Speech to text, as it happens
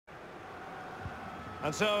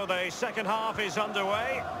And so the second half is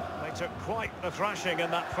underway. They took quite a thrashing in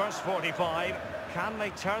that first 45. Can they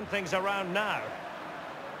turn things around now?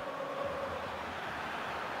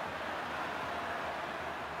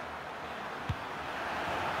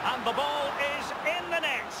 And the ball is in the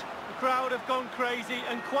net. The crowd have gone crazy,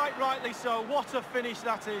 and quite rightly so. What a finish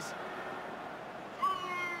that is.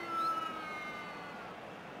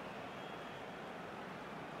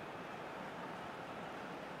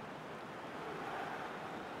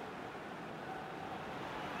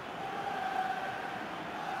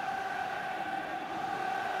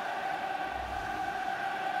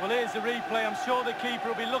 Well, here's the replay. I'm sure the keeper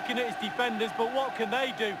will be looking at his defenders, but what can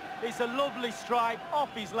they do? It's a lovely strike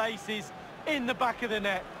off his laces in the back of the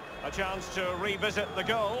net. A chance to revisit the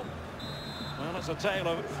goal. Well, it's a tale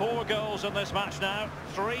of 4 goals in this match now.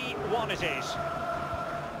 3-1 it is.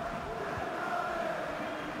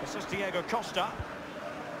 This is Diego Costa.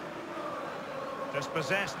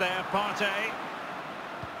 Dispossessed there, Partey.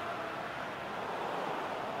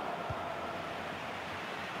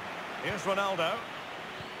 Here's Ronaldo.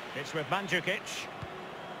 It's with Mandzukic.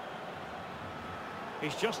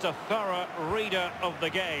 He's just a thorough reader of the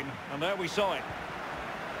game, and there we saw it.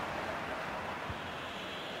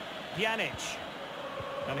 Pjanic.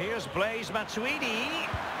 And here's Blaise Matuidi.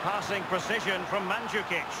 Passing precision from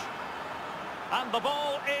Mandzukic. And the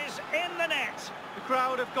ball is in the net. The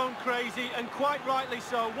crowd have gone crazy, and quite rightly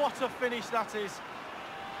so. What a finish that is.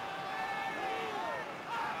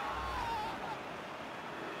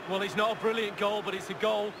 Well, it's not a brilliant goal, but it's a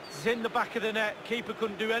goal. It's in the back of the net. Keeper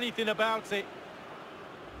couldn't do anything about it.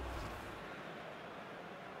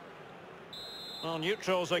 Well,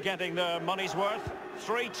 neutrals are getting their money's worth.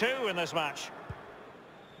 3-2 in this match.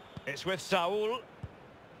 It's with Saul.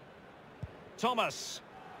 Thomas.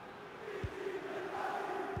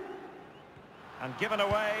 And given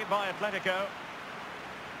away by Atletico.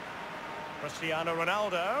 Cristiano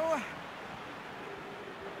Ronaldo.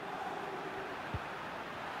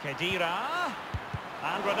 Khedira.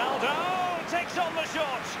 And Ronaldo takes on the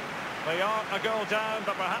shot. They are a goal down,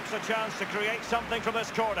 but perhaps a chance to create something from this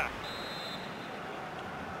corner.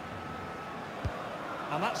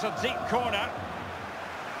 And that's a deep corner.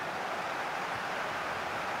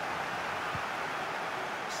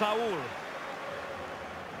 Saul.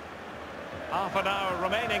 Half an hour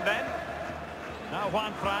remaining then. Now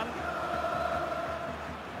Juan Fran.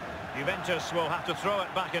 Juventus will have to throw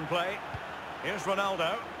it back in play. Here's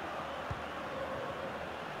Ronaldo.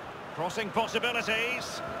 Crossing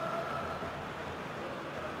possibilities.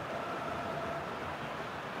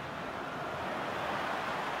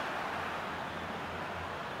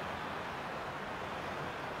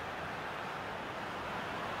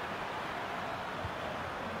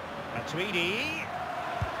 Matuidi.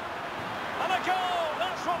 And a goal!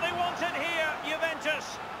 That's what they wanted here,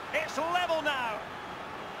 Juventus. It's level now.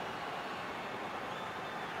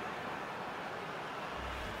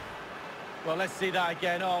 Well, let's see that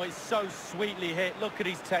again. Oh, it's so sweetly hit. Look at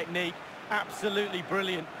his technique. Absolutely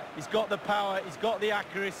brilliant. He's got the power, he's got the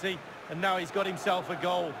accuracy, and now he's got himself a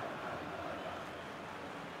goal.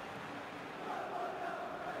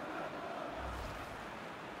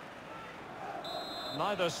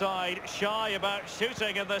 Neither side shy about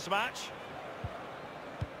shooting in this match.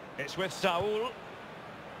 It's with Saul.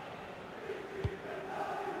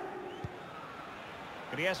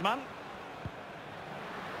 Griezmann.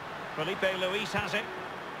 Felipe Luis has it.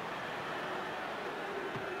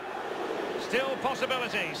 Still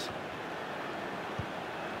possibilities.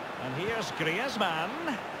 And here's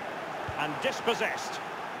Griezmann. And dispossessed.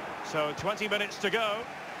 So 20 minutes to go.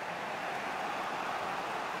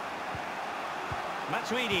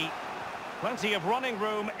 Matuidi. Plenty of running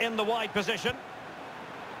room in the wide position.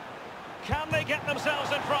 Can they get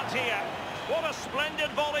themselves in front here? What a splendid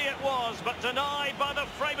volley it was, but denied by the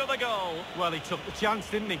frame of the goal. Well, he took the chance,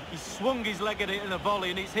 didn't he? He swung his leg at it in a volley,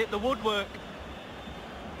 and it's hit the woodwork.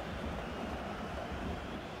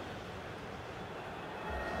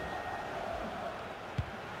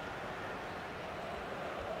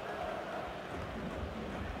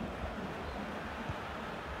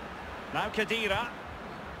 Now Khedira.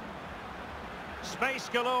 Space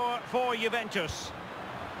galore for Juventus.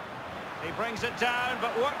 He brings it down,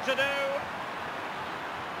 but work to do.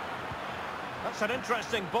 That's an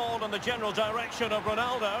interesting ball in the general direction of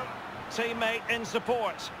Ronaldo. Teammate in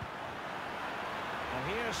support.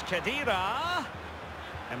 And here's Khedira.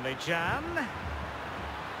 Emre Can.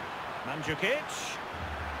 Mandzukic.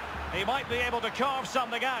 He might be able to carve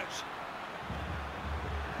something out.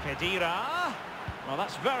 Khedira. Well,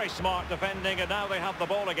 that's very smart defending, and now they have the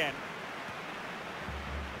ball again.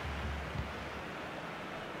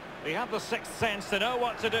 He had the sixth sense to know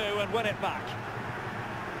what to do and win it back.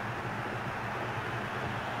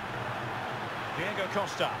 Diego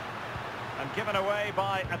Costa. And given away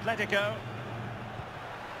by Atletico.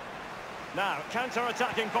 Now,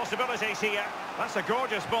 counter-attacking possibilities here. That's a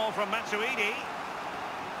gorgeous ball from Matuidi.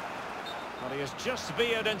 But he has just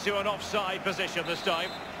veered into an offside position this time.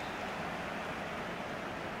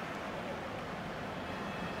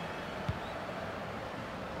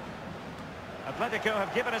 Atletico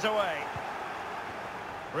have given us away.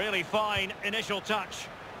 Really fine initial touch.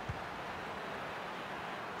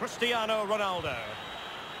 Cristiano Ronaldo.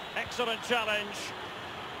 Excellent challenge.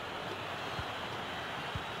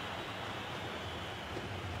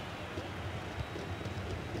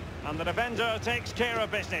 And the defender takes care of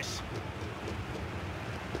business.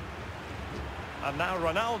 And now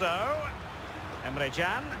Ronaldo. Emre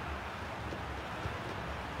Can.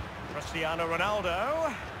 Cristiano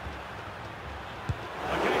Ronaldo.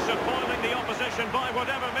 A case of foiling the opposition by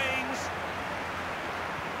whatever means.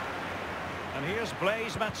 And here's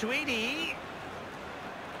Blaise Matuidi.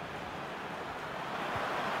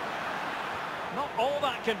 Not all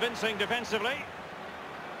that convincing defensively.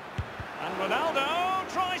 And Ronaldo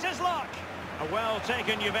tries his luck. A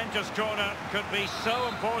well-taken Juventus corner could be so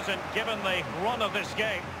important given the run of this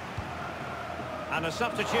game. And a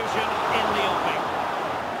substitution in the offing.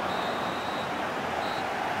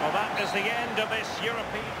 Well, that is the end of this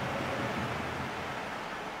European.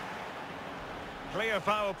 Clear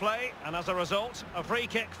foul play, and as a result, a free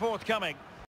kick forthcoming.